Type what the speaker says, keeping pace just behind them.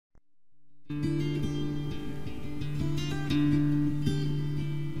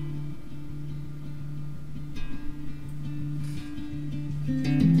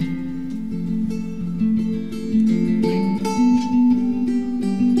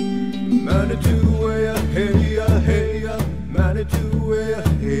Manitou way, hey ya, hey ya, Manitou way,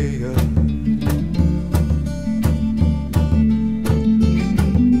 hey ya.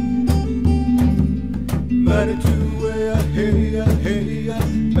 Manitou way, hey ya, hey ya,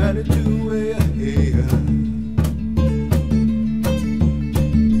 Manitou way, hey ya.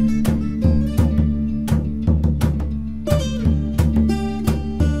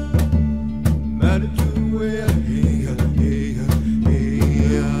 Manitou way, hey ya, hey ya, hey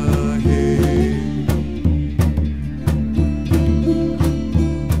ya, hey.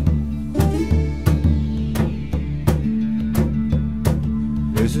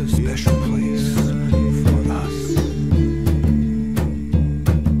 There's a special place for us.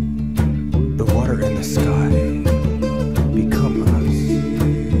 The water and the sky become us.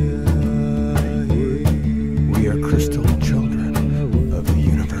 We are crystal children of the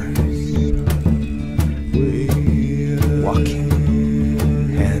universe, walking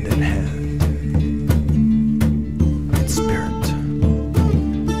hand in hand in spirit.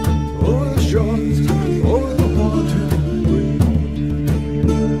 Over the shores, over the water,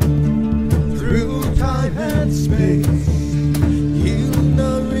 through time and space, yield no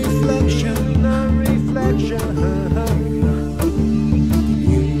reflection,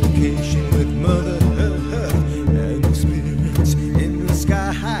 communication with Mother Earth and the spirits in the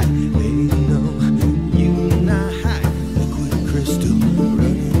sky. They know you and I, liquid crystal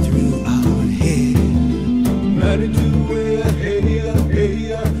running through our head. Manitou way, hey ya, hey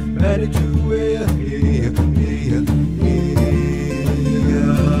ya, Manitou way, hey ya, hey ya, hey ya,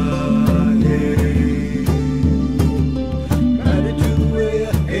 hey. Manitou way,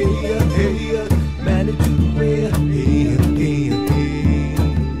 hey ya, hey ya, Manitou way, hey ya, hey ya, hey.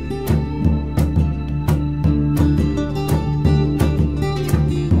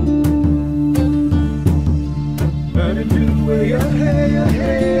 Manitou way, hey ya,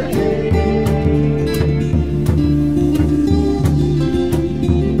 hey ya, hey.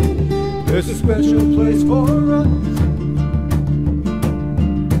 There's a special place for us.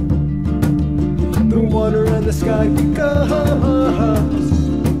 The water and the sky because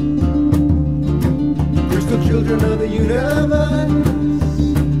crystal children of the universe,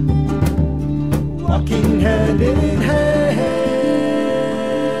 walking hand in hand.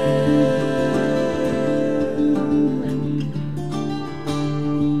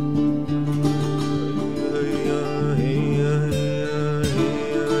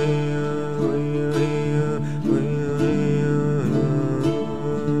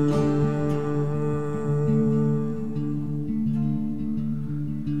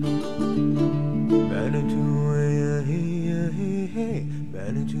 Manitou way, hey, hey, hey,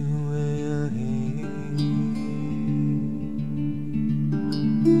 Manitou